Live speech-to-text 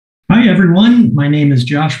Hi, everyone. My name is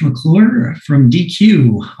Josh McClure from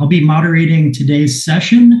DQ. I'll be moderating today's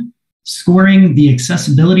session, Scoring the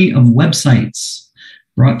Accessibility of Websites,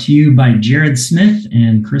 brought to you by Jared Smith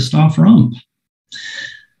and Christoph Rump.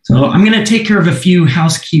 So I'm going to take care of a few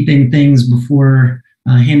housekeeping things before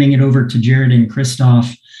handing it over to Jared and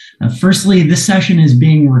Christoph. Firstly, this session is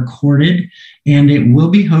being recorded and it will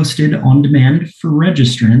be hosted on demand for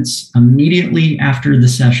registrants immediately after the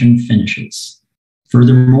session finishes.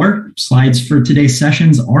 Furthermore, slides for today's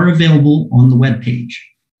sessions are available on the webpage.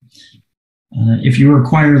 If you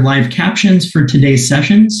require live captions for today's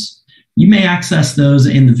sessions, you may access those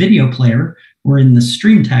in the video player or in the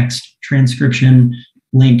stream text transcription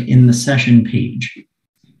link in the session page.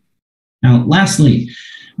 Now, lastly,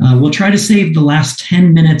 we'll try to save the last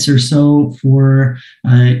 10 minutes or so for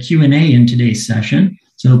Q&A in today's session.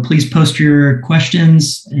 So please post your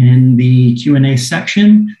questions in the Q&A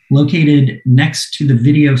section located next to the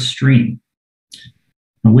video stream.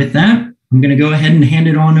 And with that, I'm going to go ahead and hand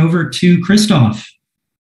it on over to Christoph.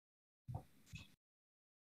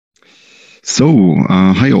 So,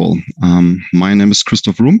 hi all. My name is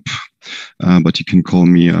Christoph Rump, but you can call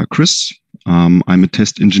me Chris. I'm a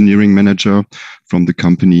test engineering manager from the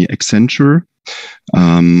company Accenture.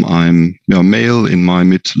 I'm a male in my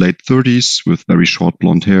mid-late 30s with very short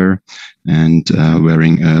blonde hair and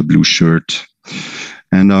wearing a blue shirt.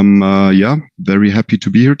 And I'm very happy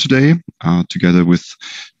to be here today together with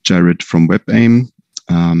Jared from WebAIM.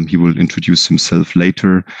 He will introduce himself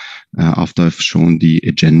later after I've shown the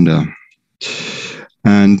agenda.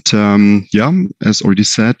 And as already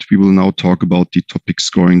said, we will now talk about the topic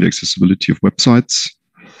scoring the accessibility of websites.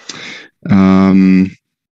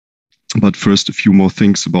 But first, a few more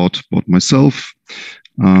things about myself.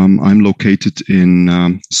 I'm located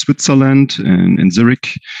in Switzerland and in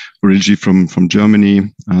Zurich, originally from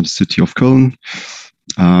Germany, the city of Cologne.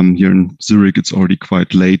 Here in Zurich, it's already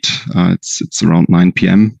quite late. It's around 9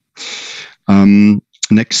 p.m.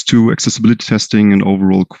 Next to accessibility testing and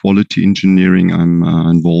overall quality engineering, I'm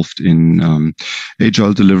involved in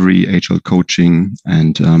Agile delivery, Agile coaching,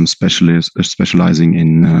 and specializing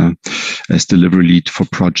in as delivery lead for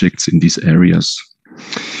projects in these areas.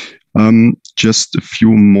 Just a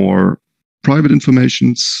few more private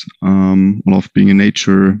informations. I love being in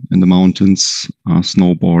nature, in the mountains,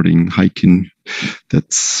 snowboarding, hiking.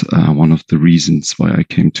 That's one of the reasons why I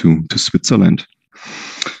came to Switzerland.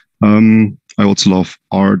 I also love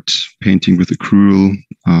art, painting with acrylic,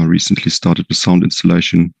 recently started with sound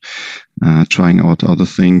installation, trying out other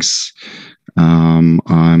things.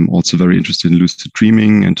 I'm also very interested in lucid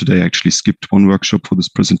dreaming, and today I actually skipped one workshop for this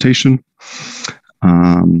presentation.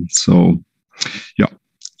 But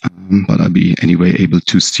I'll be anyway able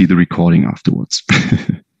to see the recording afterwards.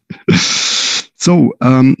 So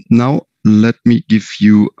now let me give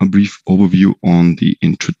you a brief overview on the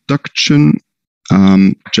introduction.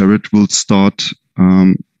 Jared will start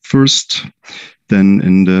first. Then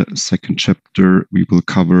in the second chapter, we will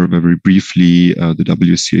cover very briefly the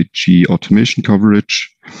WCAG automation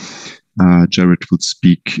coverage. Jared will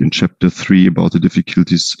speak in chapter 3 about the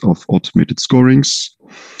difficulties of automated scorings.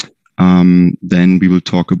 Then we will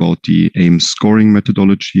talk about the AIM scoring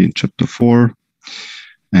methodology in chapter 4.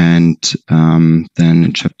 And then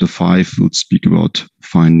in chapter 5, we'll speak about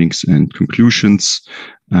findings and conclusions.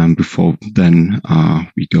 Before then,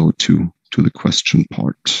 we go to the question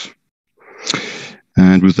part.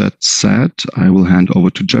 And with that said, I will hand over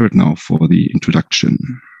to Jared now for the introduction.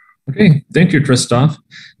 Okay, thank you, Christoph.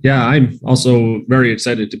 Yeah, I'm also very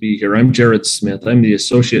excited to be here. I'm Jared Smith. I'm the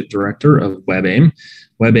Associate Director of WebAIM.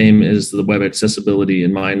 WebAIM is the Web Accessibility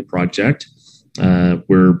in Mind project.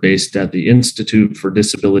 We're based at the Institute for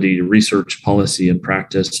Disability Research, Policy, and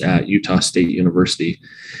Practice at Utah State University.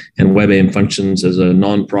 And WebAIM functions as a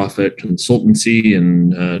nonprofit consultancy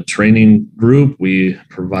and training group. We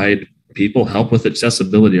provide people help with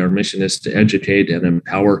accessibility. Our mission is to educate and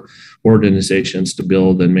empower organizations to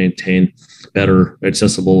build and maintain better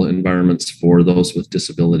accessible environments for those with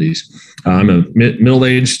disabilities. I'm a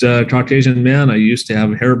middle-aged Caucasian man. I used to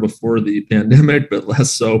have hair before the pandemic, but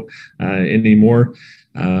less so anymore.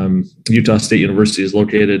 Utah State University is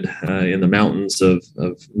located in the mountains of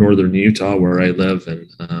northern Utah, where I live.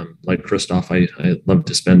 And like Christoph, I love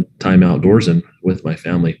to spend time outdoors and with my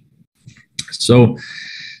family. So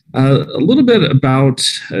a little bit about,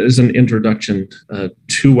 as an introduction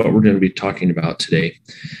to what we're going to be talking about today.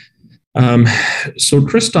 So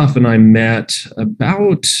Christoph and I met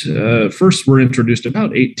first were introduced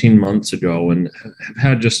about 18 months ago and have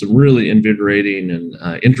had just some really invigorating and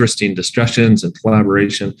interesting discussions and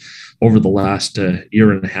collaboration over the last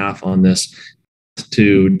year and a half on this.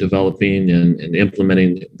 to developing and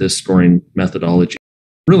implementing this scoring methodology.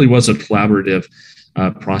 It really was a collaborative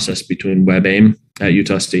process between WebAIM at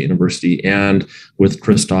Utah State University and with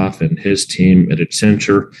Christoph and his team at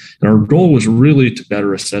Accenture. And our goal was really to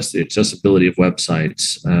better assess the accessibility of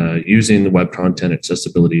websites using the Web Content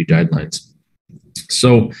Accessibility Guidelines.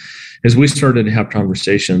 So as we started to have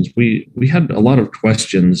conversations, we had a lot of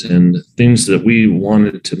questions and things that we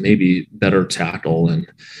wanted to maybe better tackle.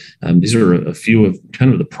 And these are a few of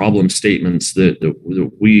kind of the problem statements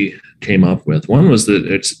that we came up with. One was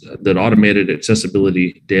that automated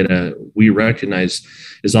accessibility data we recognize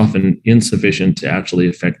is often insufficient to actually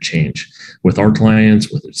affect change. With our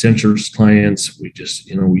clients, with Accenture's clients, we just,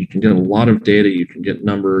 you can get a lot of data, you can get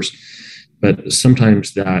numbers, but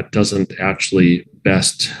sometimes that doesn't actually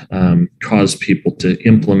best cause people to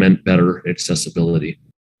implement better accessibility.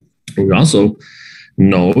 We also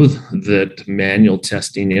know that manual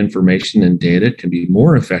testing information and data can be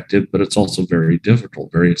more effective, but it's also very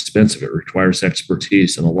difficult, very expensive. It requires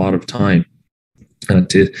expertise and a lot of time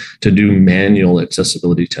to do manual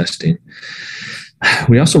accessibility testing.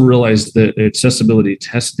 We also realized that accessibility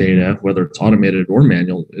test data, whether it's automated or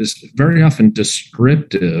manual, is very often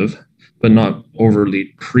descriptive, but not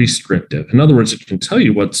overly prescriptive. In other words, it can tell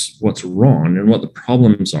you what's wrong and what the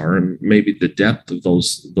problems are and maybe the depth of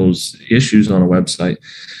those issues on a website,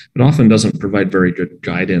 but often doesn't provide very good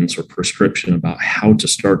guidance or prescription about how to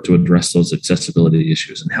start to address those accessibility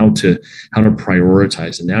issues and how to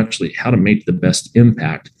prioritize and actually how to make the best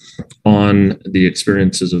impact on the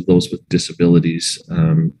experiences of those with disabilities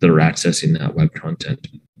that are accessing that web content.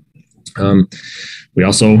 We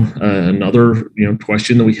also, another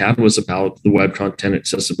question that we had was about the Web Content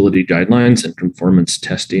Accessibility Guidelines and conformance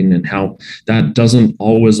testing and how that doesn't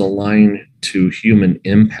always align to human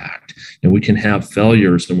impact. And we can have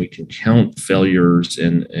failures and we can count failures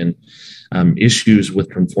and issues with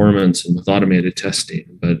conformance and with automated testing,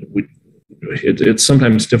 but it's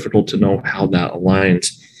sometimes difficult to know how that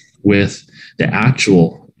aligns with the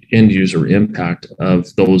actual end user impact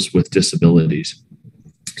of those with disabilities.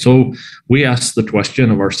 So we asked the question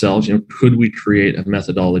of ourselves, could we create a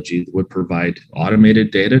methodology that would provide automated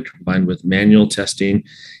data combined with manual testing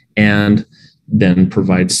and then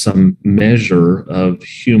provide some measure of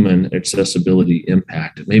human accessibility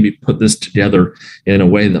impact? Maybe put this together in a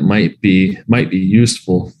way that might be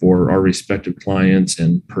useful for our respective clients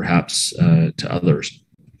and perhaps to others.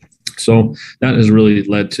 So that has really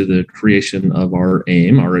led to the creation of our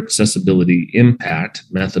AIM, our Accessibility Impact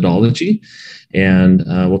Methodology. And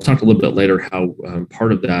we'll talk a little bit later how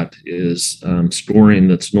part of that is scoring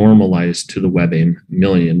that's normalized to the WebAIM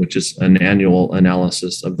Million, which is an annual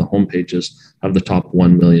analysis of the homepages of the top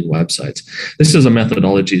 1 million websites. This is a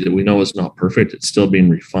methodology that we know is not perfect. It's still being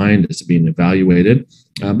refined. It's being evaluated.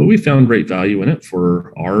 But we found great value in it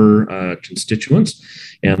for our constituents.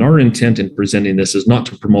 And our intent in presenting this is not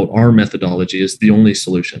to promote our methodology as the only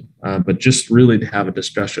solution, but just really to have a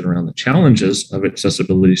discussion around the challenges of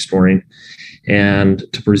accessibility scoring and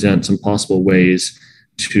to present some possible ways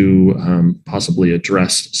to possibly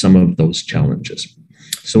address some of those challenges.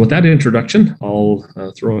 So with that introduction, I'll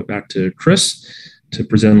throw it back to Chris to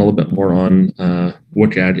present a little bit more on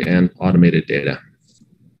WCAG and automated data.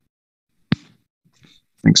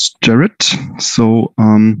 Thanks, Jared. So,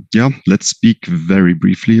 let's speak very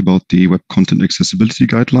briefly about the Web Content Accessibility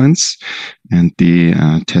Guidelines and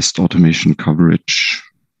the test automation coverage.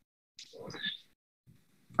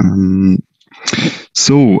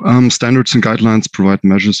 Standards and guidelines provide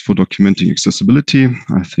measures for documenting accessibility.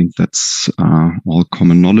 I think that's all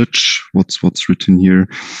common knowledge, what's written here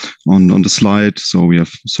on the slide. So we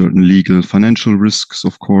have certain legal financial risks,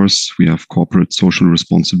 of course. We have corporate social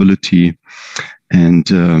responsibility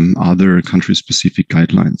and other country-specific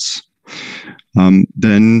guidelines.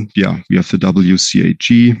 Then we have the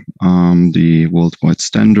WCAG, the worldwide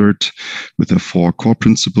standard with the 4 core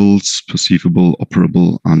principles: perceivable,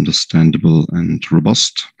 operable, understandable, and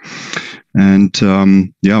robust. And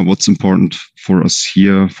what's important for us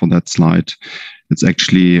here for that slide, it's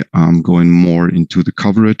actually going more into the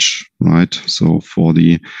coverage, right? So for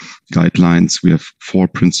the guidelines, we have 4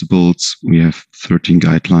 principles, we have 13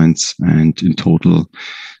 guidelines, and in total,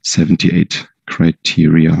 78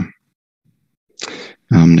 criteria.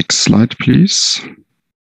 Next slide, please.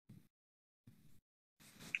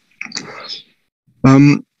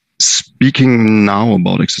 Speaking now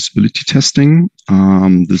about accessibility testing,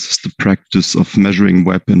 this is the practice of measuring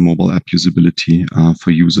web and mobile app usability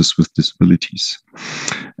for users with disabilities.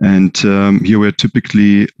 And here we're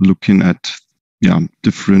typically looking at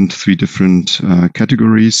three different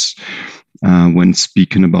categories when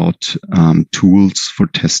speaking about tools for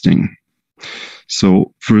testing.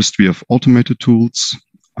 So first we have automated tools.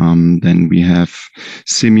 Then we have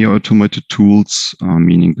semi-automated tools,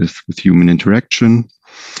 meaning with human interaction.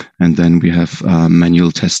 And then we have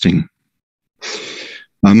manual testing.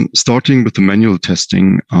 Starting with the manual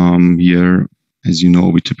testing, here, as you know,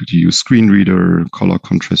 we typically use screen reader, color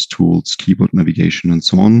contrast tools, keyboard navigation, and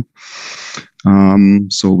so on.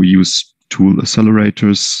 So we use tool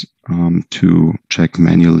accelerators to check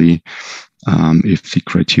manually if the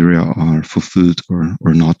criteria are fulfilled or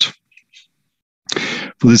not.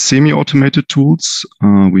 For the semi-automated tools,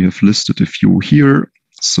 we have listed a few here.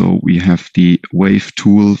 So we have the Wave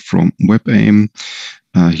tool from WebAIM.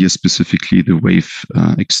 Here specifically the Wave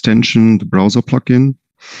extension, the browser plugin.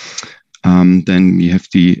 Then we have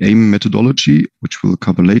the AIM methodology, which we'll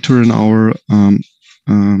cover later in our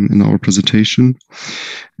presentation.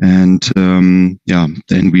 And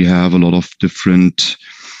then we have a lot of different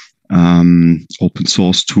open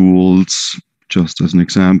source tools. Just as an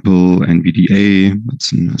example, NVDA,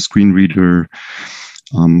 that's a screen reader.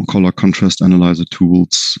 Color contrast analyzer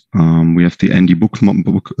tools. We have the ND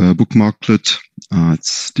bookmarklet.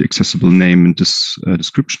 It's the accessible name and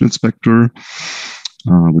description inspector,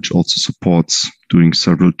 which also supports doing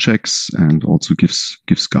several checks and also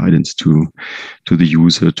gives guidance to the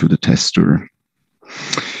user, to the tester.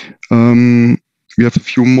 We have a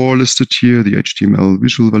few more listed here, the HTML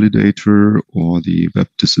visual validator or the web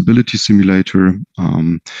disability simulator,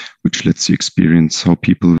 which lets you experience how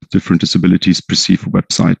people with different disabilities perceive a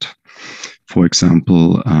website. For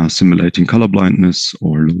example, simulating colorblindness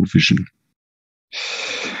or low vision.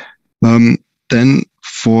 Then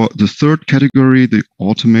for the third category, the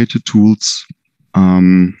automated tools,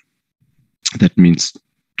 that means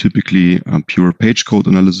typically pure page code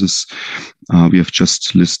analysis. We have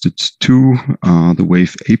just listed two, the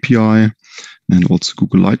Wave API and also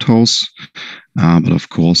Google Lighthouse. But of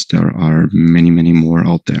course, there are many, many more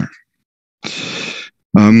out there.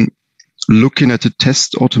 Looking at the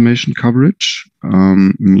test automation coverage,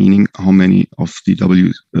 meaning how many of the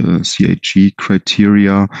WCAG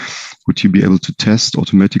criteria would you be able to test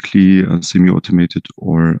automatically, semi-automated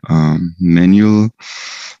or manual?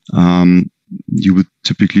 You would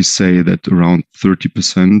typically say that around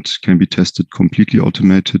 30% can be tested completely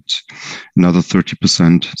automated, another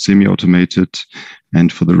 30% semi-automated,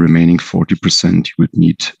 and for the remaining 40%, you would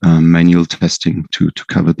need manual testing to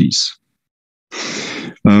cover these.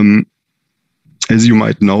 As you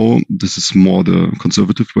might know, this is more the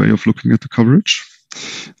conservative way of looking at the coverage.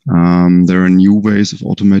 There are new ways of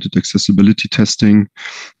automated accessibility testing,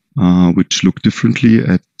 which look differently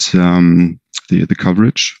at the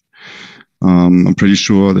coverage. I'm pretty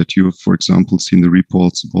sure that you have, for example, seen the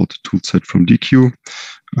reports about the toolset from DQ,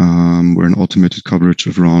 where an automated coverage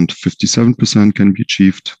of around 57% can be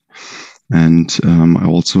achieved. And I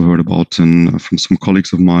also heard about from some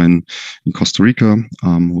colleagues of mine in Costa Rica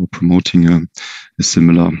who are promoting a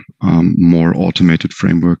similar, more automated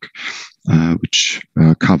framework, which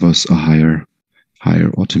covers a higher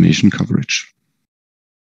automation coverage.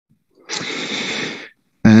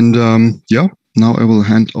 And now I will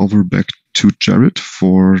hand over back to Jared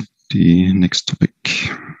for the next topic.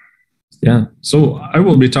 Yeah, so I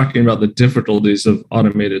will be talking about the difficulties of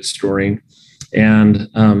automated storing. And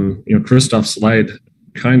Christoph's slide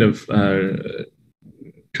kind of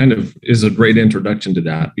is a great introduction to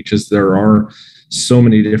that, because there are so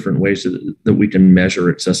many different ways that we can measure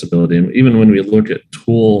accessibility. And even when we look at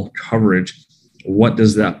tool coverage, what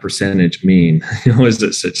does that percentage mean? Is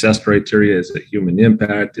it success criteria? Is it human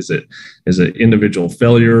impact? Is it individual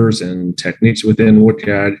failures and techniques within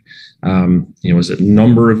WCAG? Is it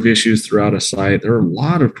number of issues throughout a site? There are a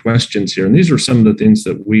lot of questions here, and these are some of the things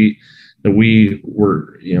that we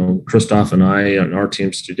were, Christoph and I and our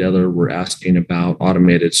teams together were asking about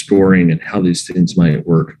automated scoring and how these things might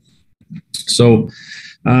work. So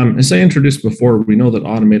as I introduced before, we know that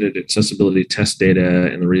automated accessibility test data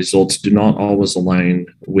and the results do not always align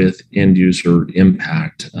with end user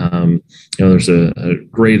impact. There's a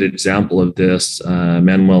great example of this.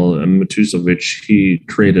 Manuel Matuzovic, he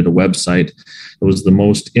created a website that was the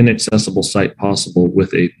most inaccessible site possible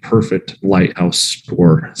with a perfect lighthouse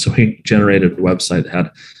score. So he generated a website that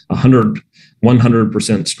had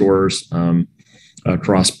 100% scores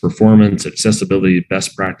across performance, accessibility,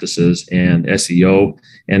 best practices, and SEO.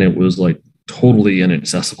 And it was like totally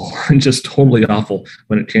inaccessible and just totally awful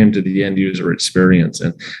when it came to the end user experience.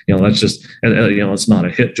 And, that's just, it's not a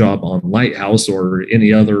hit job on Lighthouse or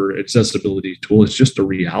any other accessibility tool. It's just a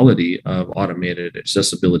reality of automated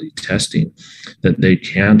accessibility testing that they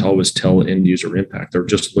can't always tell end user impact. They're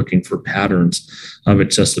just looking for patterns of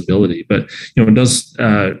accessibility. But, it does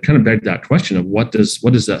kind of beg that question of what does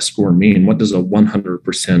that score mean? What does a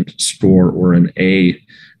 100% score or an A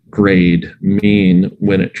grade mean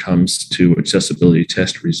when it comes to accessibility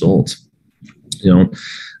test results?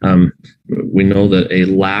 We know that a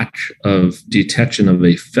lack of detection of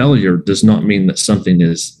a failure does not mean that something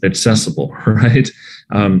is accessible, right?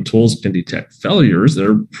 Tools can detect failures.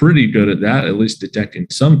 They're pretty good at that, at least detecting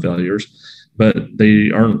some failures, but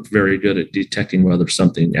they aren't very good at detecting whether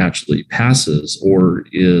something actually passes or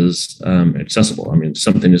is accessible. I mean,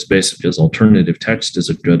 something as basic as alternative text is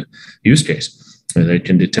a good use case. They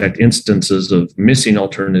can detect instances of missing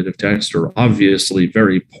alternative text or obviously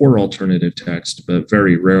very poor alternative text, but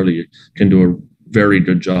very rarely can do a very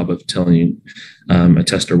good job of telling a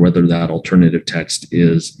tester whether that alternative text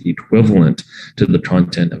is equivalent to the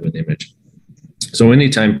content of an image. So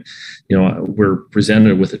anytime we're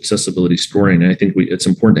presented with accessibility scoring, I think it's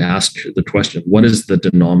important to ask the question, what is the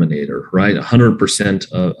denominator, right?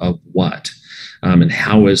 100% of what? And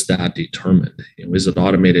how is that determined? Is it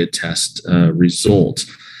automated test results?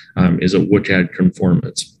 Is it WCAG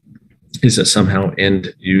conformance? Is it somehow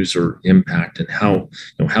end user impact? And how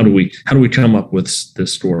do we come up with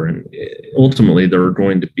this score? And ultimately, there are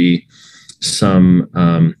going to be some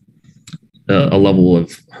a level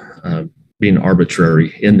of being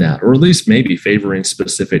arbitrary in that, or at least maybe favoring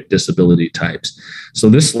specific disability types. So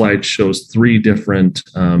this slide shows 3 different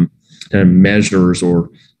measures or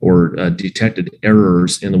detected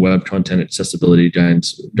errors in the web content accessibility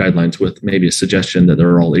guidelines with maybe a suggestion that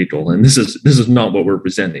they're all equal. And this is not what we're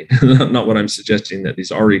presenting, not what I'm suggesting that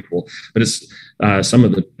these are equal, but it's some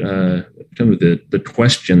of the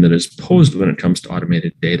question that is posed when it comes to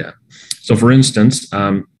automated data. So for instance,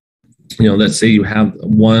 let's say you have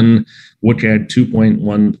one WCAG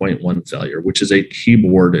 2.1.1 failure, which is a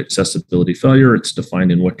keyboard accessibility failure. It's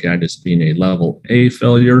defined in WCAG as being a level A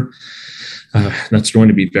failure. That's going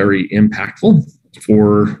to be very impactful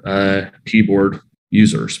for keyboard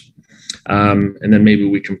users. And then maybe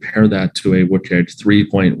we compare that to a WCAG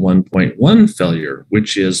 3.1.1 failure,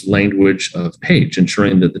 which is language of page,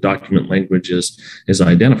 ensuring that the document language is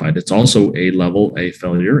identified. It's also a level A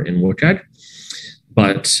failure in WCAG.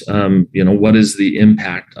 But, what is the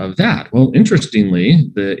impact of that? Well, interestingly,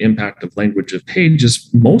 the impact of language of page is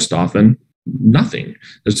most often nothing.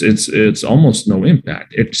 It's almost no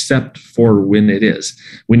impact, except for when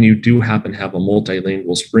you do happen to have a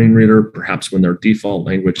multilingual screen reader, perhaps when their default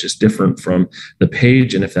language is different from the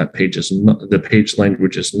page, and if that page the page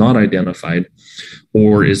language is not identified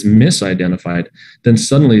or is misidentified, then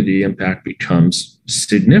suddenly the impact becomes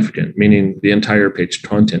significant, meaning the entire page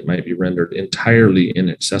content might be rendered entirely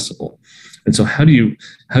inaccessible. And so how do you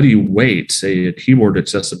weight, say, a keyboard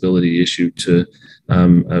accessibility issue to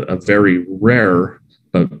a very rare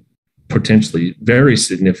but potentially very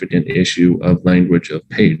significant issue of language of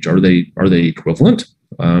page? Are they equivalent,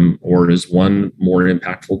 or is one more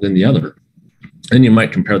impactful than the other? And you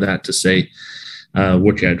might compare that to, say,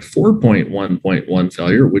 WCAG 4.1.1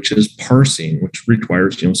 failure, which is parsing, which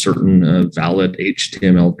requires certain valid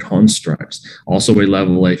HTML constructs, also a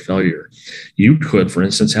level A failure. You could, for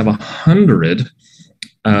instance, have 100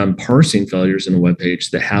 parsing failures in a web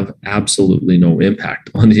page that have absolutely no impact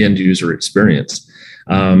on the end user experience.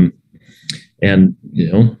 And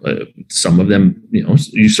some of them,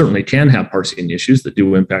 you certainly can have parsing issues that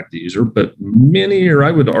do impact the user, but many, or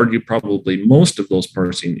I would argue probably most of those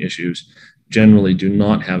parsing issues generally do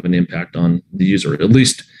not have an impact on the user, at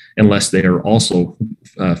least unless they are also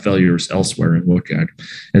failures elsewhere in WCAG.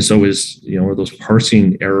 And so are those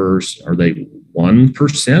parsing errors, are they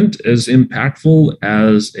 1% as impactful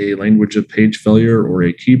as a language of page failure or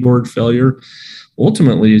a keyboard failure?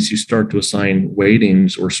 Ultimately, as you start to assign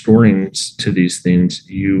weightings or scorings to these things,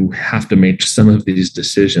 you have to make some of these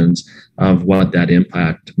decisions of what that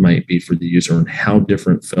impact might be for the user and how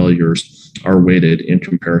different failures are weighted in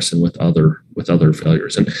comparison with other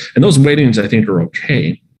failures. And those weightings, I think, are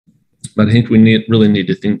okay. But I think we really need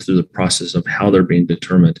to think through the process of how they're being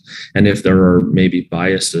determined, and if there are maybe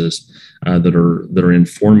biases that are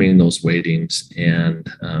informing those weightings,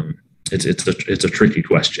 and it's a tricky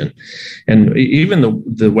question. And even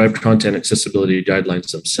the web content accessibility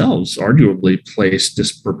guidelines themselves arguably place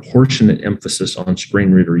disproportionate emphasis on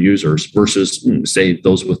screen reader users versus, say,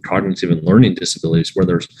 those with cognitive and learning disabilities, where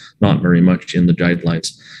there's not very much in the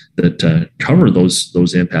guidelines that cover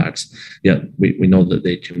those impacts. Yet we know that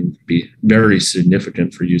they can be very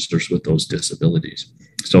significant for users with those disabilities.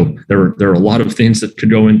 So there are a lot of things that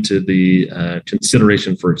could go into the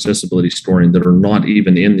consideration for accessibility scoring that are not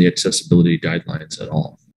even in the accessibility guidelines at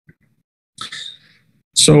all.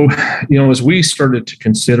 So, as we started to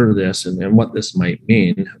consider this and what this might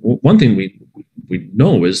mean, one thing we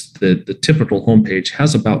know is that the typical homepage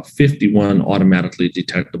has about 51 automatically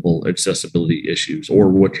detectable accessibility issues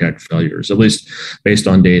or WCAG failures, at least based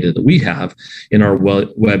on data that we have in our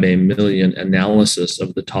WebAIM Million analysis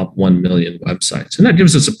of the top 1 million websites. And that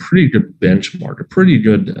gives us a pretty good benchmark, a pretty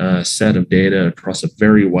good set of data across a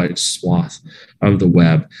very wide swath of the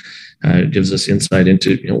web. It gives us insight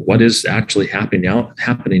into what is actually happening out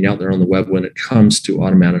there on the web when it comes to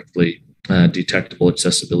automatically detectable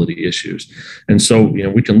accessibility issues. And so,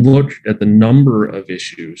 we can look at the number of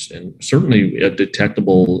issues, and certainly a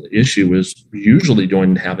detectable issue is usually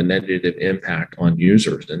going to have a negative impact on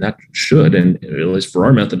users. And that should, and at least for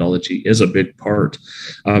our methodology, is a big part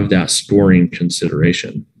of that scoring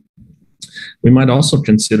consideration. We might also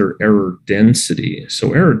consider error density.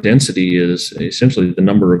 So error density is essentially the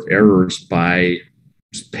number of errors by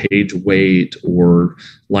page weight or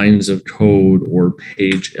lines of code or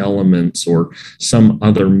page elements or some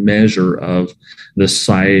other measure of the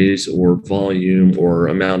size or volume or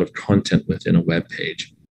amount of content within a web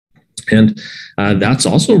page. And that's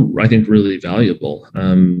also, I think, really valuable.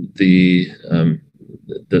 The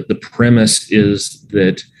premise is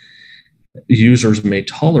that users may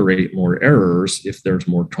tolerate more errors if there's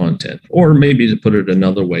more content. Or maybe, to put it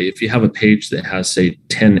another way, if you have a page that has, say,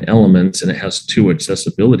 10 elements and it has 2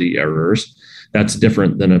 accessibility errors, that's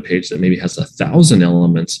different than a page that maybe has 1,000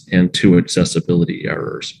 elements and 2 accessibility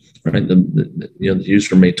errors. Right? The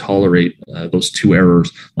user may tolerate those 2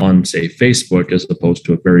 errors on, say, Facebook as opposed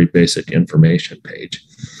to a very basic information page.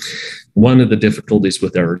 One of the difficulties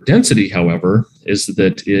with error density, however, is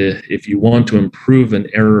that if you want to improve an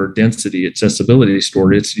error density accessibility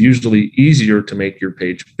score, it's usually easier to make your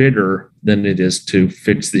page bigger than it is to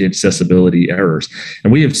fix the accessibility errors.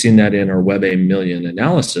 And we have seen that in our WebAIM Million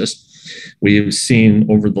analysis. We have seen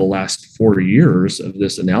over the last 4 years of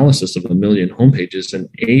this analysis of 1 million homepages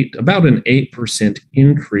about an 8%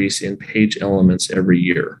 increase in page elements every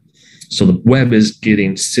year. So the web is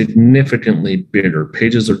getting significantly bigger.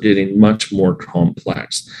 Pages are getting much more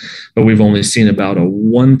complex. But we've only seen about a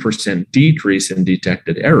 1% decrease in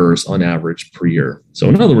detected errors on average per year. So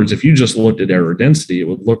in other words, if you just looked at error density, it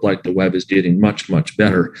would look like the web is getting much, much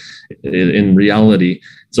better. In reality,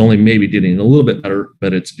 it's only maybe getting a little bit better,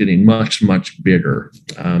 but it's getting much, much bigger.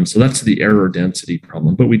 So that's the error density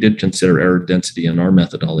problem. But we did consider error density in our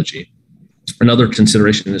methodology. Another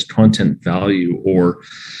consideration is content value, or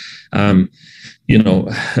how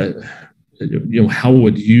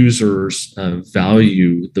would users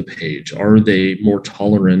value the page? Are they more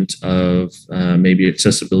tolerant of maybe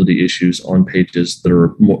accessibility issues on pages that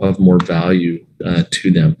are of more value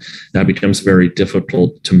to them? That becomes very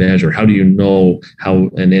difficult to measure. How do you know how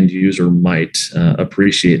an end user might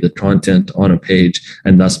appreciate the content on a page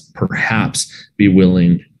and thus perhaps be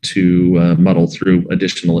willing to muddle through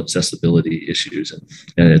additional accessibility issues?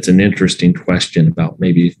 And it's an interesting question about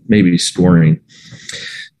maybe scoring.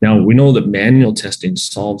 Now, we know that manual testing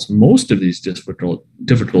solves most of these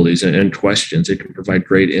difficulties and questions. It can provide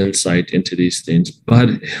great insight into these things, but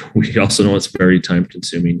we also know it's very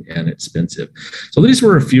time-consuming and expensive. So these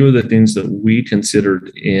were a few of the things that we considered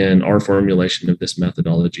in our formulation of this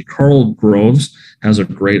methodology. Carl Groves has a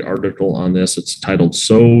great article on this. It's titled,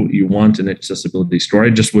 "So You Want an Accessibility Score?" I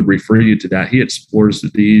just would refer you to that. He explores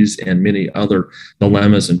these and many other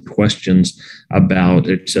dilemmas and questions about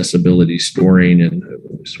accessibility scoring. And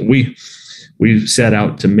so we set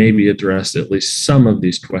out to maybe address at least some of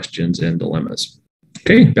these questions and dilemmas.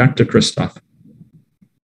 Okay, back to Christoph.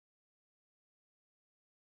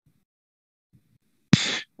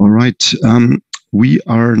 All right. We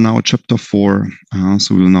are now at chapter 4,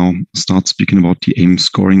 so we'll now start speaking about the AIM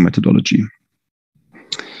scoring methodology.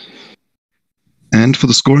 And for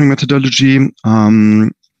the scoring methodology,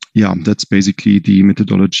 that's basically the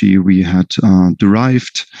methodology we had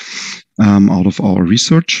derived out of our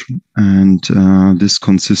research. And this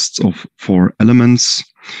consists of 4 elements.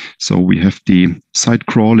 So we have the site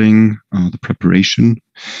crawling, the preparation.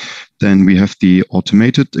 Then we have the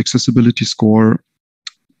automated accessibility score.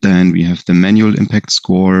 Then we have the manual impact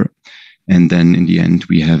score, And then in the end,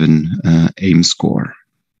 we have an AIM score.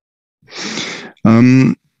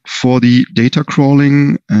 For the data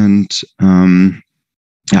crawling and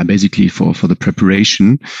basically for the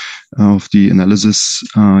preparation of the analysis,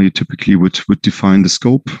 you typically would define the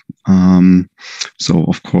scope. So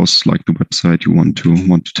of course, like the website you want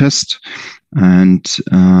to test, and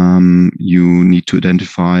you need to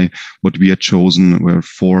identify what we had chosen were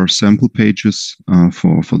 4 sample pages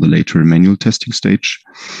for the later manual testing stage.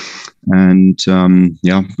 And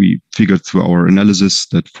we figured through our analysis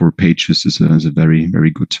that 4 pages is a very,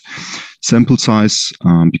 very good sample size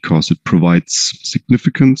because it provides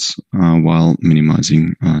significance while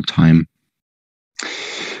minimizing time.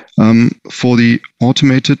 For the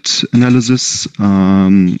automated analysis,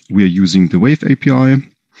 we are using the Wave API.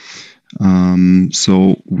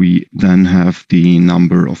 So we then have the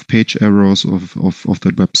number of page errors of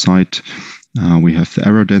that website. We have the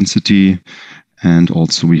error density. And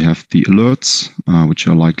also we have the alerts, which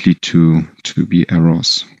are likely to be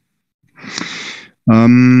errors.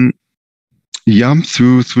 Through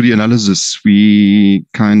the analysis, we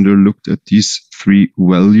kind of looked at these 3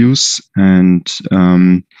 values, and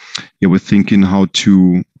we're thinking how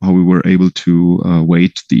we were able to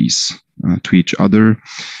weight these to each other.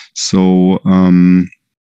 So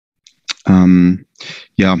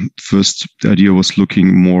first the idea was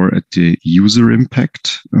looking more at the user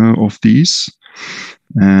impact of these.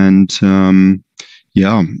 And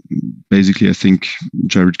basically I think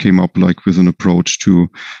Jared came up with an approach to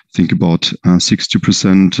think about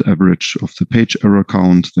 60% average of the page error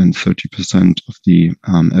count, then 30% of the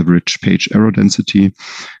average page error density,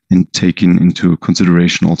 and taking into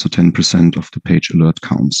consideration also 10% of the page alert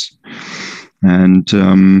counts. And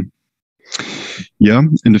in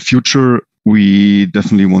the future, we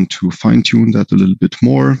definitely want to fine-tune that a little bit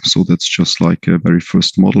more. So that's just like a very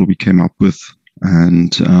first model we came up with.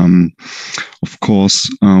 And of course,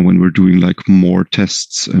 when we're doing more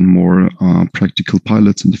tests and more practical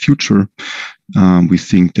pilots in the future, we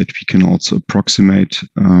think that we can also approximate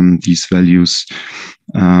these values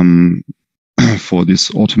for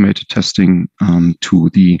this automated testing to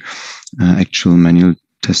the actual manual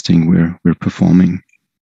testing we're performing.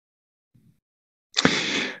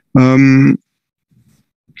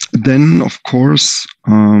 Then, of course,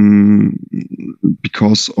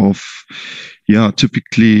 because of,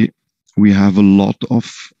 typically we have a lot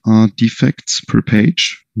of defects per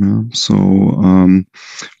page. So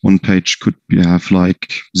one page could have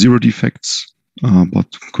 0 defects,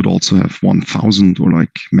 but could also have 1,000 or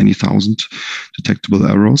many thousand detectable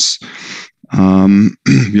errors.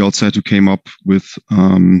 We also had to come up with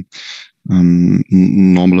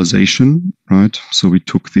normalization, right? So we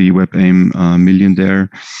took the WebAIM million there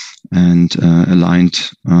and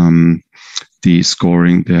aligned the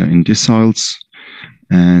scoring there in deciles,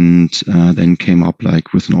 and then came up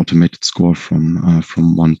with an automated score from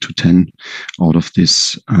 1 to 10 out of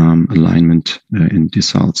this alignment in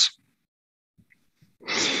deciles.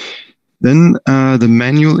 Then the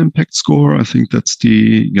manual impact score, I think that's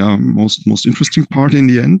the most interesting part in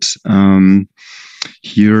the end.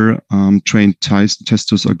 Here, trained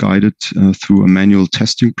testers are guided through a manual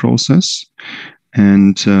testing process.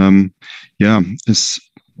 And as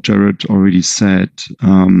Jared already said,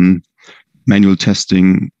 manual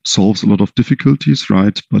testing solves a lot of difficulties,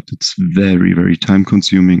 right? But it's very, very time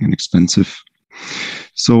consuming and expensive.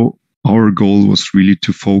 So our goal was really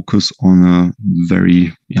to focus on a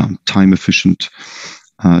very time efficient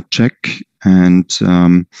check. And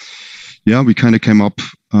we kind of came up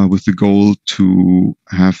with the goal to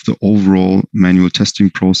have the overall manual testing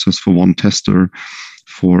process for one tester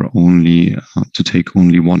for only to take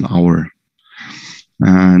only 1 hour.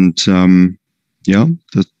 And that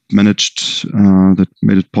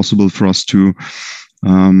made it possible for us to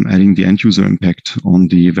adding the end user impact on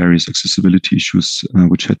the various accessibility issues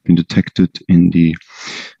which had been detected in the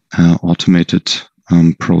automated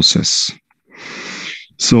process.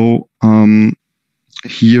 So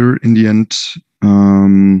here in the end,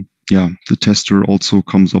 the tester also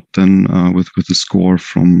comes up then with a score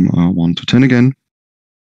from 1 to 10 again.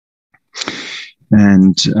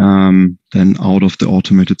 And then out of the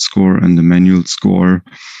automated score and the manual score,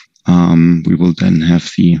 we will then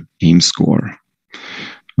have the AIM score.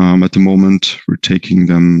 At the moment, we're taking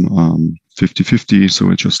them 50-50,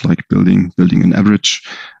 so it's just building an average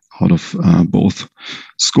out of both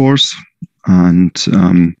scores. And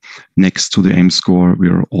next to the AIM score, we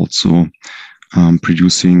are also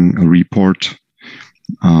producing a report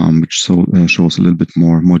which shows a little bit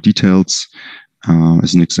more details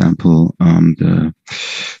As an example,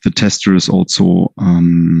 the tester is also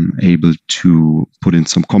able to put in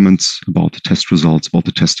some comments about the test results, about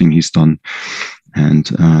the testing he's done, and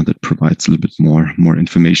that provides a little bit more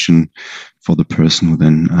information for the person who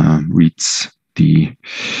then reads the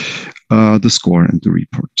score and the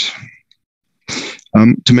report.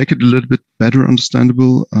 To make it a little bit better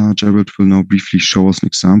understandable, Jared will now briefly show us an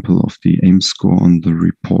example of the AIM score on the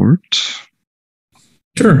report.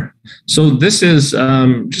 Sure. So this is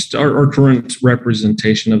just our current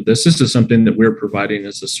representation of this. This is something that we're providing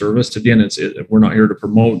as a service. Again, we're not here to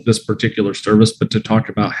promote this particular service, but to talk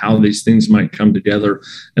about how these things might come together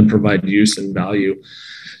and provide use and value.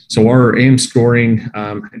 So our AIM scoring,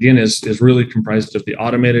 again, is really comprised of the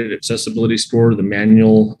automated accessibility score, the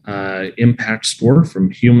manual impact score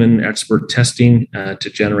from human expert testing to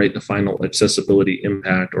generate the final accessibility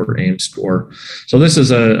impact or AIM score. So this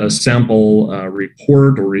is a sample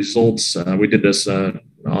report or results. We did this on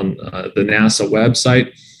the NASA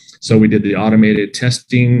website. So we did the automated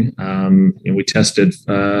testing, and we tested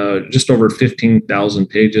just over 15,000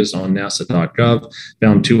 pages on nasa.gov,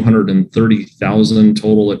 found 230,000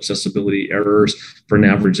 total accessibility errors for an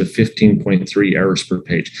average of 15.3 errors per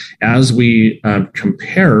page. As we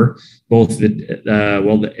compare both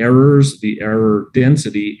the errors, the error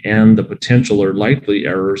density, and the potential or likely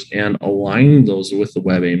errors, and align those with the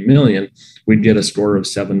WebAIM Million, we'd get a score of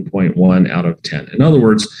 7.1 out of 10. In other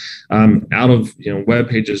words, out of web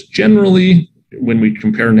pages generally, when we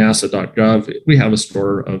compare nasa.gov, we have a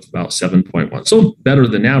score of about 7.1. So better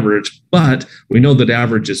than average, but we know that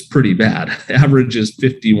average is pretty bad. Average is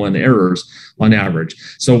 51 errors on average.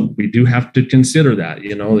 So we do have to consider that,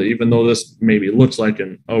 even though this maybe looks like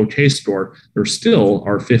an okay score, there still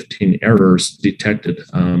are 15 errors detected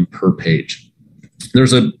per page.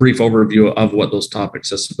 There's a brief overview of what those top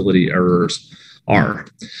accessibility errors are.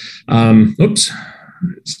 Oops,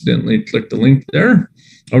 accidentally clicked the link there.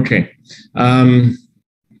 Okay.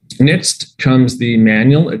 Next comes the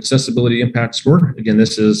manual accessibility impact score. Again,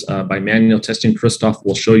 this is by manual testing. Christoph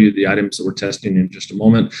will show you the items that we're testing in just a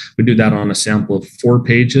moment. We do that on a sample of 4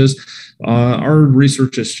 pages. Our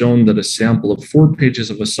research has shown that a sample of 4 pages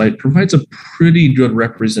of a site provides a pretty good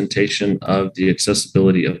representation of the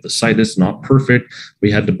accessibility of the site. It's not perfect.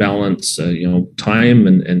 We had to balance, time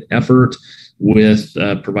and effort with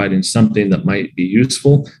providing something that might be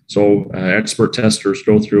useful. So expert testers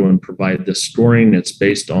go through and provide this scoring. It's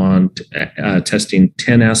based on testing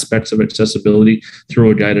 10 aspects of accessibility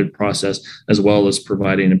through a guided process, as well as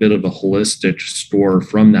providing a bit of a holistic score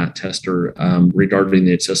from that tester regarding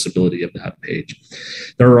the accessibility of that page.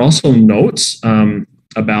 There are also notes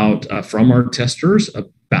about from our testers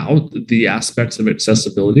about the aspects of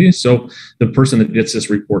accessibility. So the person that gets this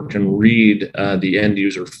report can read the end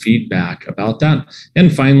user feedback about that.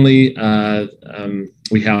 And finally,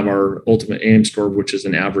 we have our ultimate AIM score, which is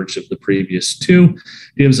an average of the previous 2,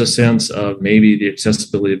 gives a sense of maybe the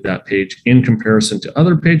accessibility of that page in comparison to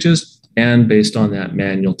other pages and based on that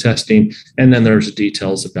manual testing. And then there's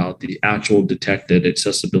details about the actual detected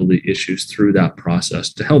accessibility issues through that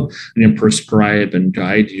process to help prescribe and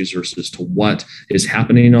guide users as to what is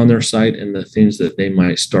happening on their site and the things that they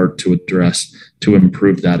might start to address to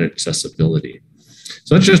improve that accessibility.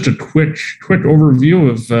 So that's just a quick overview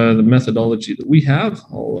of the methodology that we have.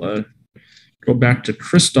 I'll go back to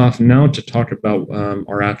Christoph now to talk about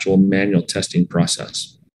our actual manual testing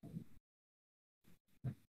process.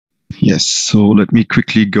 Yes, so let me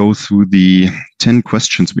quickly go through the 10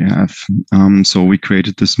 questions we have. So we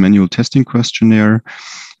created this manual testing questionnaire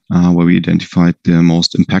where we identified the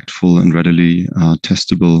most impactful and readily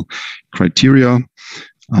testable criteria.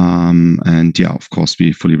 And yeah, of course,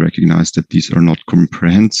 we fully recognize that these are not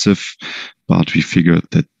comprehensive, but we figured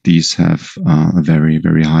that these have a very,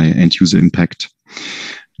 very high end user impact.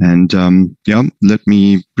 And let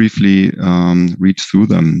me briefly read through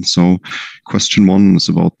them. So question 1 is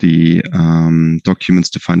about the documents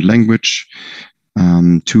defined language.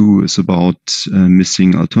 2 is about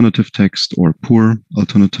missing alternative text or poor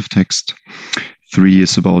alternative text. 3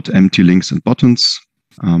 is about empty links and buttons.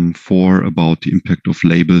 4 about the impact of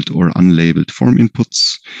labeled or unlabeled form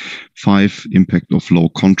inputs. 5, impact of low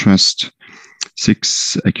contrast.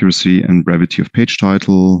 6, accuracy and brevity of page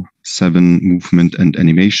title. 7, movement and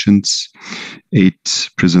animations. 8,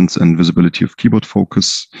 presence and visibility of keyboard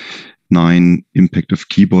focus. 9, impact of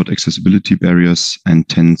keyboard accessibility barriers. And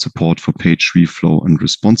 10, support for page reflow and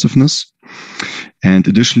responsiveness. And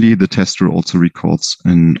additionally, the tester also records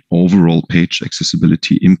an overall page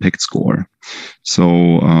accessibility impact score.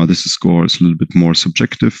 So this score is a little bit more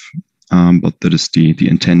subjective, but that is the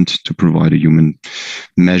intent to provide a human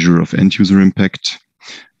measure of end user impact.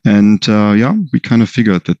 And we kind of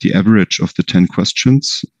figured that the average of the 10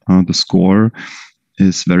 questions, the score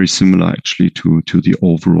is very similar actually to the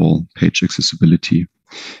overall page accessibility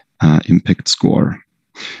impact score.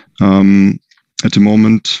 At the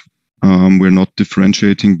moment, we're not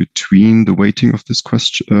differentiating between the weighting of this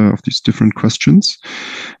of these different questions.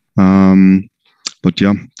 But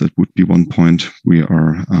yeah, that would be one point we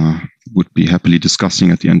would be happily discussing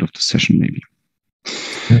at the end of the session, maybe.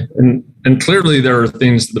 And clearly there are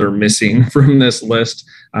things that are missing from this list.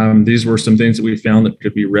 These were some things that we found that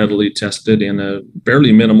could be readily tested in a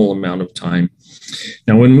fairly minimal amount of time.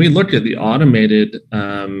 Now, when we look at the automated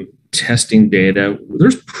testing data,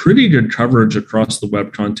 there's pretty good coverage across the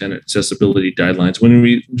web content accessibility guidelines. When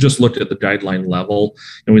we just looked at the guideline level,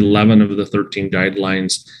 11 of the 13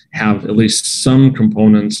 guidelines have at least some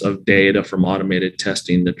components of data from automated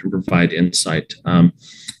testing that can provide insight.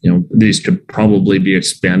 These could probably be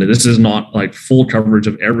expanded. This is not like full coverage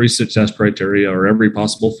of every success criteria or every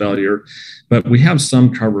possible failure, but we have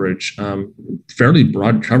some coverage, fairly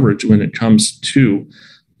broad coverage when it comes to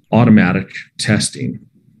automatic testing.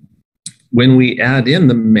 When we add in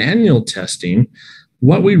the manual testing,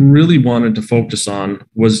 what we really wanted to focus on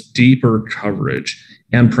was deeper coverage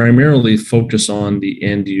and primarily focus on the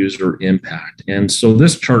end user impact. And so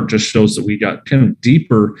this chart just shows that we got kind of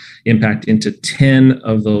deeper impact into 10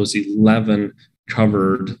 of those 11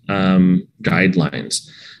 covered guidelines.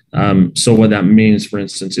 So what that means, for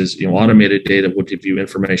instance, is automated data will give you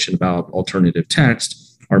information about alternative text.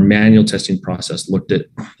 Our manual testing process looked at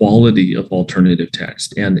quality of alternative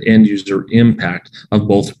text and end user impact of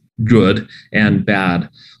both good and bad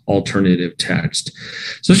alternative text.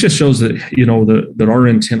 So this just shows that that our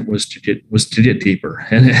intent was to get deeper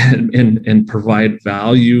and provide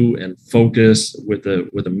value and focus with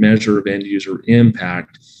a measure of end user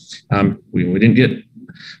impact. We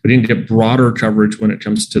didn't get broader coverage when it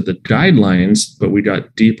comes to the guidelines, but we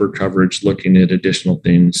got deeper coverage looking at additional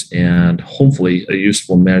things and hopefully a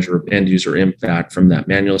useful measure of end user impact from that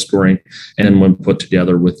manual scoring. And when put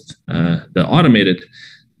together with the automated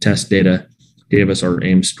test data, gave us our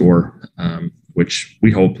AIM score, which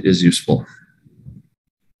we hope is useful.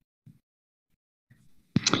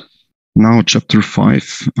 Now, chapter 5,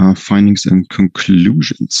 findings and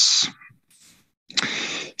conclusions.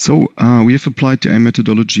 So we have applied the AIM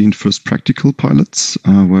methodology in first practical pilots,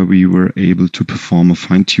 where we were able to perform a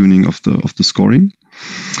fine-tuning of the scoring.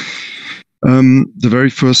 The very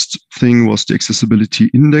first thing was the accessibility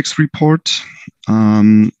index report.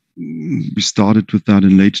 We started with that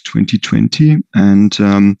in late 2020,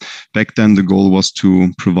 and back then the goal was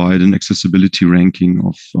to provide an accessibility ranking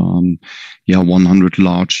of 100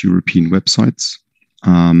 large European websites.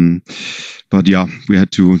 But yeah, we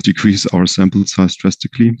had to decrease our sample size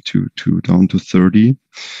drastically to down to 30,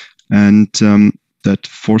 and that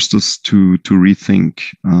forced us to rethink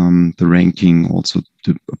the ranking, also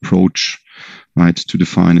the approach, right, to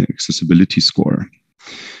define an accessibility score.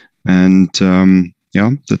 And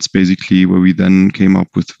that's basically where we then came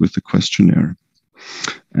up with the questionnaire.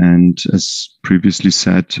 And as previously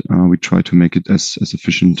said, we try to make it as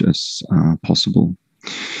efficient as possible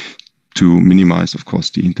to minimize, of course,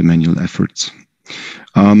 the manual efforts.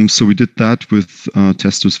 So we did that with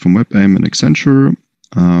testers from WebAIM and Accenture.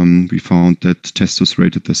 We found that testers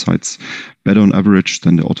rated their sites better on average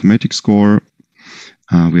than the automatic score.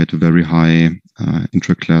 We had a very high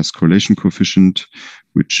intra-class correlation coefficient,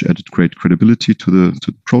 which added great credibility to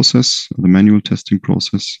the process, the manual testing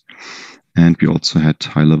process. And we also had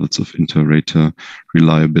high levels of inter-rater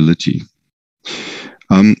reliability.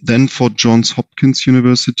 Then for Johns Hopkins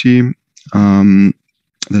University,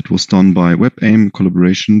 that was done by WebAIM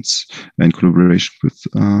collaboration with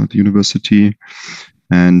the university.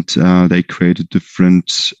 And they created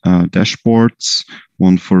different dashboards,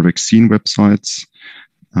 one for vaccine websites,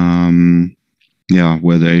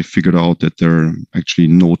 where they figured out that there are actually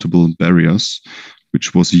notable barriers,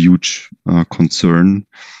 which was a huge concern,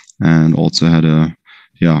 and also had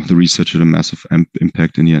the research had a massive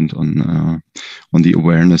impact in the end on the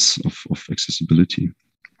awareness of accessibility.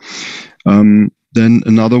 Then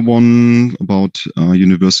another one about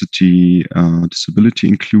university disability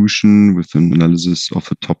inclusion with an analysis of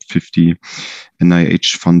the top 50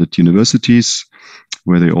 NIH-funded universities,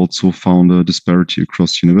 where they also found a disparity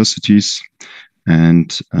across universities.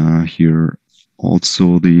 And here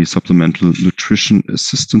also the Supplemental Nutrition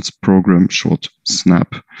Assistance Program, short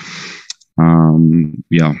SNAP,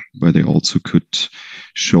 where they also could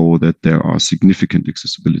show that there are significant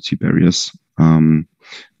accessibility barriers.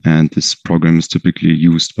 And this program is typically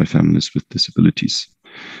used by families with disabilities.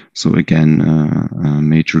 So again, a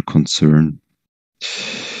major concern.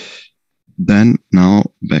 then now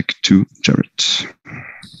back to Jared.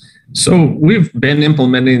 So we've been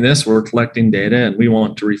implementing this. We're collecting data, and we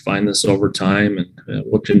want to refine this over time. And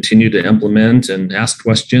we'll continue to implement and ask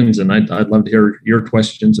questions. And I'd love to hear your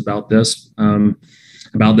questions about this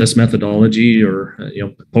methodology, or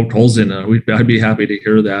poke holes in it. I'd be happy to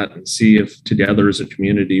hear that and see if together as a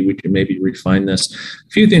community we can maybe refine this. A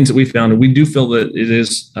few things that we found, we do feel that it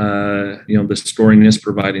is, the scoring is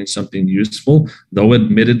providing something useful, though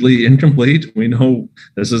admittedly incomplete. We know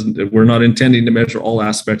we're not intending to measure all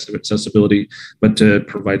aspects of accessibility, but to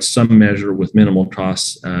provide some measure with minimal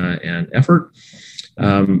costs and effort.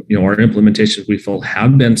 Our implementations, we feel,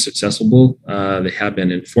 have been successful. They have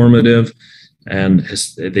been informative, and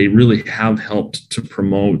they really have helped to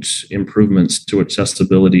promote improvements to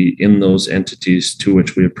accessibility in those entities to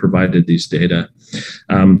which we have provided these data.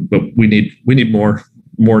 But we need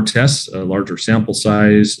more tests, a larger sample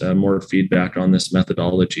size, more feedback on this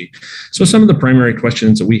methodology. So some of the primary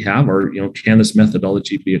questions that we have are, can this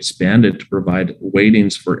methodology be expanded to provide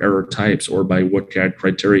weightings for error types, or by WCAG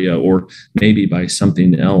criteria, or maybe by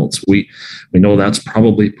something else? We know that's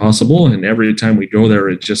probably possible, and every time we go there,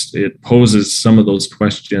 it poses some of those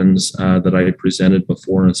questions that I presented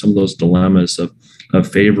before, and some of those dilemmas of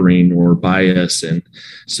favoring or bias, and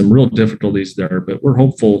some real difficulties there. But we're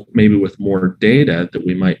hopeful, maybe with more data, that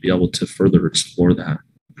we might be able to further explore that.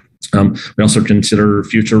 We also consider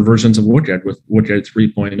future versions of WCAG. With WCAG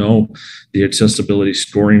 3.0, the accessibility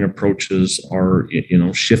scoring approaches are,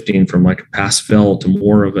 shifting from like a pass-fail to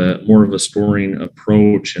more of a scoring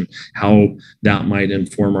approach, and how that might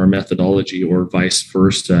inform our methodology, or vice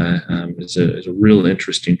versa, is a real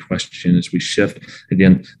interesting question as we shift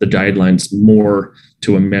again the guidelines more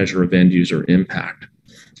to a measure of end user impact.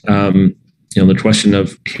 The question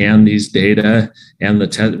of, can these data and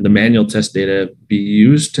the manual test data be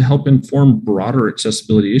used to help inform broader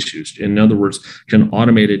accessibility issues? In other words, can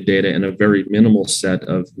automated data and a very minimal set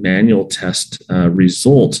of manual test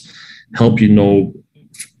results help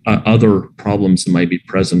other problems that might be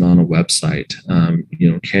present on a website?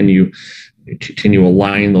 Can you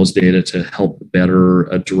align those data to help better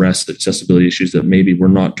address accessibility issues that maybe were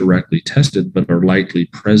not directly tested, but are likely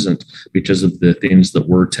present because of the things that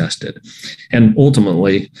were tested? And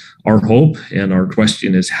ultimately, our hope and our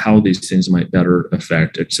question is how these things might better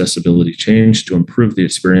affect accessibility change to improve the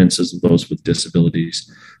experiences of those with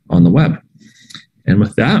disabilities on the web. And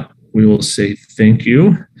with that, we will say thank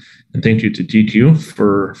you. And thank you to DQ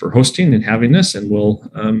for hosting and having this. And we'll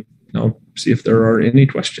see if there are any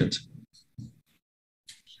questions.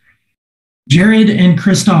 Jared and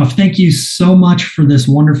Christoph, thank you so much for this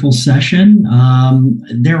wonderful session.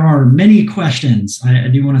 There are many questions. I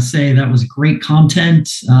do want to say that was great content.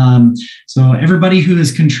 So everybody who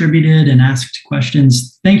has contributed and asked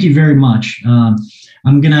questions, thank you very much.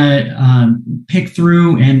 I'm going to pick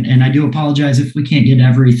through, and I do apologize if we can't get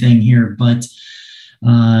everything here, but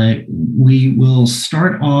we will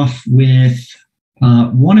start off with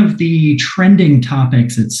one of the trending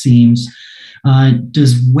topics, it seems.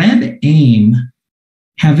 Does WebAIM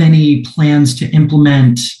have any plans to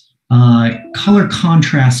implement color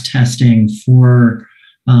contrast testing for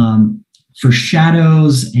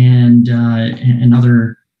shadows and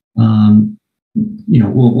other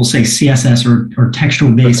we'll say CSS or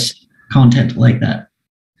textual based content like that?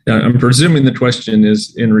 I'm presuming the question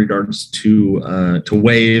is in regards to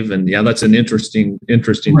Wave, and that's an interesting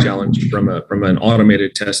right. Challenge from an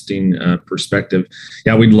automated testing perspective.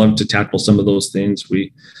 Yeah, we'd love to tackle some of those things.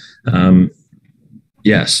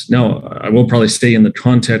 Yes. Now, I will probably stay in the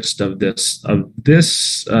context of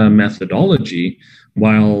this methodology.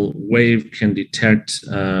 While Wave can detect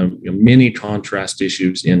many contrast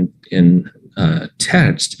issues in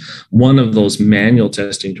text, one of those manual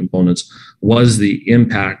testing components was the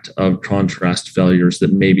impact of contrast failures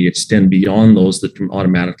that maybe extend beyond those that can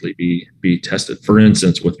automatically be tested. For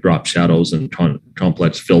instance, with drop shadows and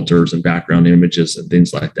complex filters and background images and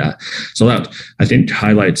things like that. So that, I think,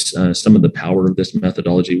 highlights some of the power of this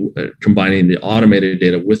methodology, combining the automated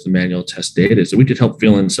data with the manual test data, so we could help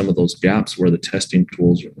fill in some of those gaps where the testing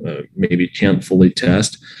tools maybe can't fully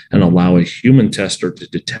test, and allow a human tester to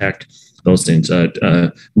detect those things,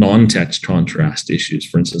 non-text contrast issues,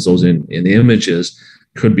 for instance, those in the images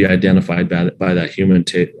could be identified by that human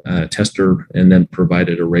tester, and then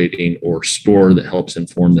provided a rating or score that helps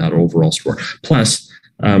inform that overall score. Plus,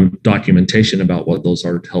 documentation about what those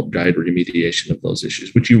are to help guide remediation of those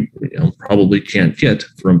issues, which you probably can't get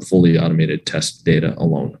from fully automated test data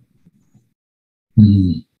alone.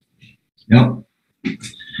 Yep.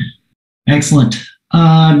 Excellent.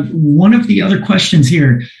 One of the other questions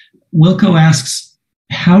here, Wilco asks,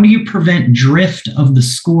 how do you prevent drift of the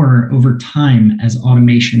score over time as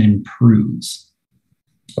automation improves?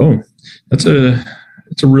 Oh, that's a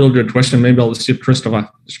real good question. Maybe I'll see if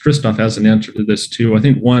Christoph has an answer to this too. I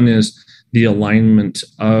think one is the alignment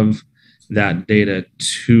of that data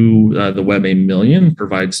to the WebAIM million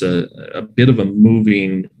provides a bit of a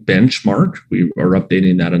moving benchmark. We are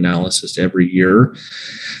updating that analysis every year.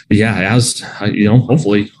 But yeah, as you know,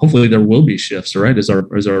 hopefully there will be shifts, right? As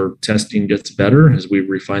our testing gets better, as we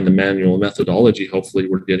refine the manual methodology, hopefully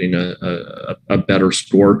we're getting a better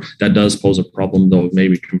score. That does pose a problem though,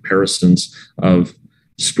 maybe comparisons of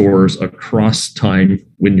scores across time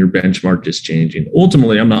when your benchmark is changing.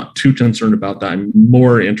 Ultimately, I'm not too concerned about that. I'm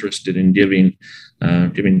more interested in giving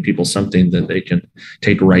people something that they can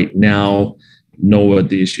take right now, know what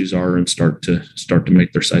the issues are, and start to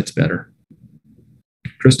make their sites better.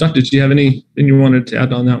 Christoph, did you have anything you wanted to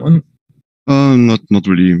add on that one? Not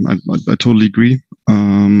really. I totally agree.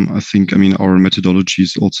 I think, our methodology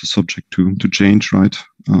is also subject to change, right?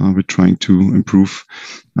 We're trying to improve.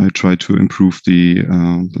 I try to improve do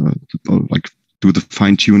the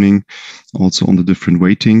fine tuning also on the different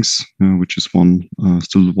weightings, which is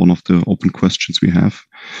still one of the open questions we have.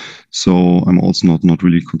 So I'm also not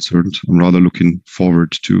really concerned. I'm rather looking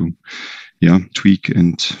forward to, tweak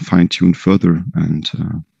and fine tune further and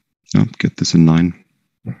get this in line.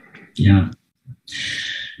 Yeah.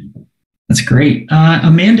 That's great.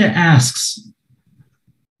 Amanda asks,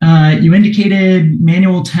 you indicated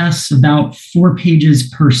manual tests about 4 pages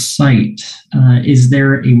per site. Is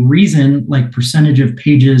there a reason, like percentage of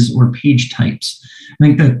pages or page types? I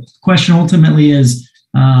think the question ultimately is,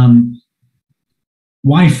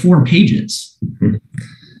 why 4 pages?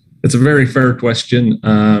 It's a very fair question.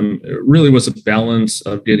 It really was a balance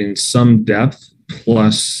of getting some depth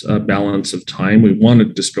plus a balance of time. We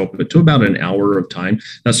wanted to scope it to about an hour of time.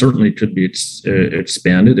 That certainly could be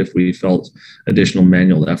expanded if we felt additional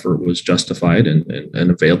manual effort was justified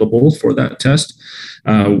and available for that test.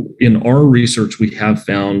 In our research, we have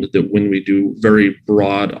found that when we do very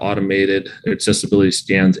broad automated accessibility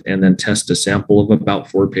scans and then test a sample of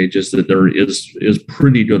about 4 pages, that there is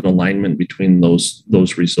pretty good alignment between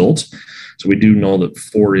those results. So we do know that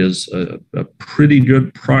 4 is a pretty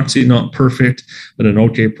good proxy, not perfect, but an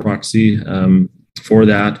okay proxy for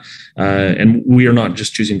that. And we are not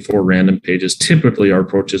just choosing 4 random pages. Typically, our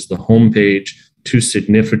approach is the home page, 2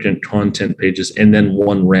 significant content pages, and then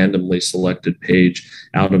 1 randomly selected page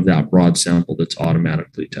out of that broad sample that's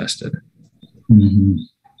automatically tested. Mm-hmm.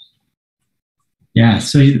 Yeah,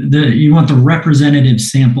 so you want the representative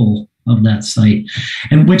sample of that site,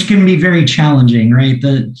 and which can be very challenging, right?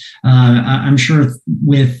 I'm sure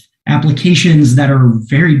with applications that are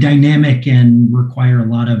very dynamic and require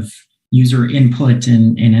a lot of user input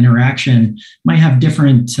and interaction, might have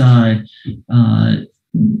different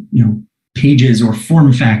pages or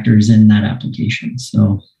form factors in that application.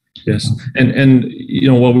 So yes, and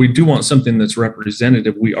while we do want something that's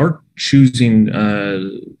representative, we are choosing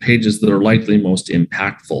pages that are likely most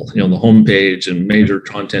impactful. The home page and major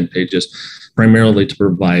content pages, primarily to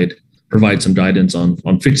provide some guidance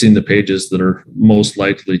on fixing the pages that are most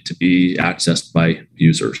likely to be accessed by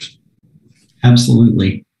users.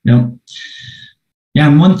 Absolutely. Yep. Yeah,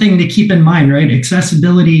 and one thing to keep in mind, right?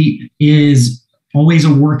 Accessibility is always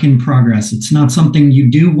a work in progress. It's not something you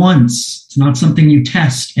do once. It's not something you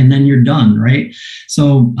test and then you're done, right?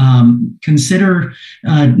 So consider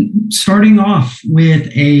starting off with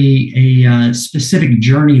a specific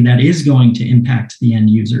journey that is going to impact the end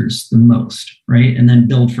users the most, right? And then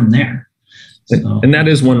build from there. So. And that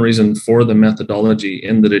is one reason for the methodology,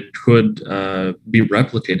 in that it could be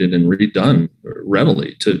replicated and redone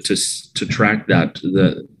readily to track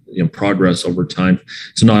the progress over time.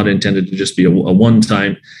 It's not intended to just be a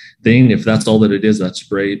one-time thing. If that's all that it is, that's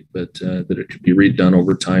great, but that it could be redone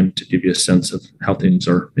over time to give you a sense of how things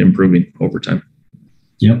are improving over time.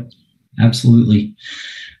 Yep, absolutely.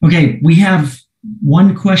 Okay, we have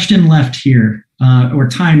one question left here, or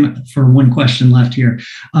time for one question left here.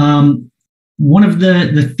 One of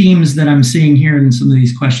the themes that I'm seeing here in some of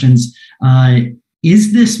these questions,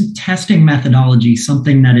 is this testing methodology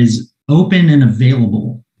something that is open and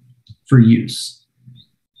available for use?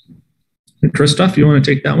 Christoph, you want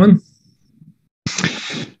to take that one?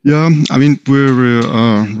 Yeah, we're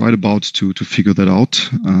right about to figure that out,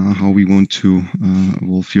 how we want to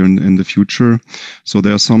evolve here in the future. So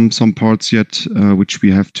there are some parts yet which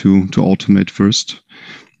we have to automate first.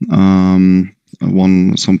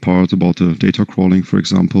 Some part about the data crawling, for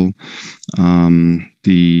example,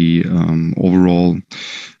 the overall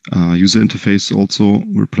user interface also,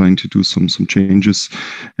 we're planning to do some changes.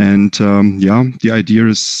 And the idea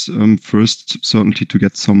is first certainly to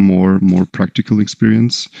get some more practical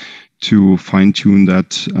experience to fine tune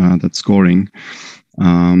that scoring.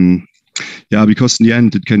 Because in the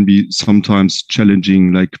end it can be sometimes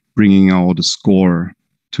challenging, like bringing out a score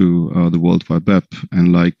to the World Wide Web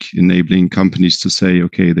and like enabling companies to say,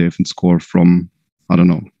 okay, they have a score from, I don't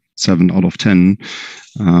know, 7 out of 10,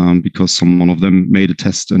 because one of them made a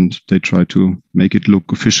test and they try to make it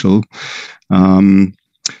look official.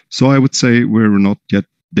 So I would say we're not yet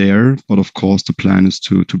there, but of course the plan is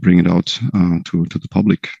to bring it out to the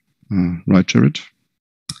public. Right, Jared?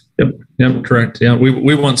 Yep, correct. Yeah,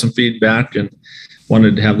 we want some feedback and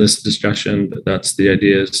wanted to have this discussion, but that's the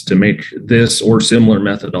idea, is to make this or similar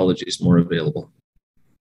methodologies more available.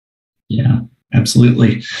 Yeah,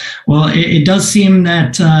 absolutely. Well, it does seem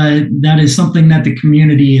that that is something that the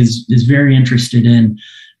community is very interested in.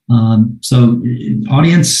 So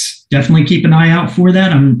audience, definitely keep an eye out for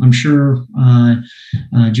that. I'm sure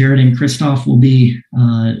Jared and Christoph will be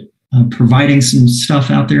providing some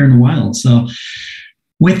stuff out there in the wild. So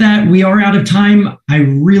with that, we are out of time. I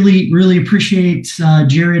really, really appreciate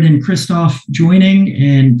Jared and Christoph joining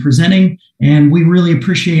and presenting. And we really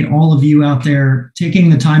appreciate all of you out there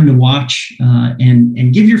taking the time to watch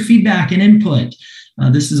and give your feedback and input.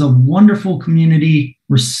 This is a wonderful community.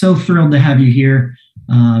 We're so thrilled to have you here.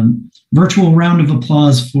 Virtual round of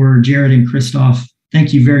applause for Jared and Christoph.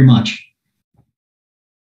 Thank you very much.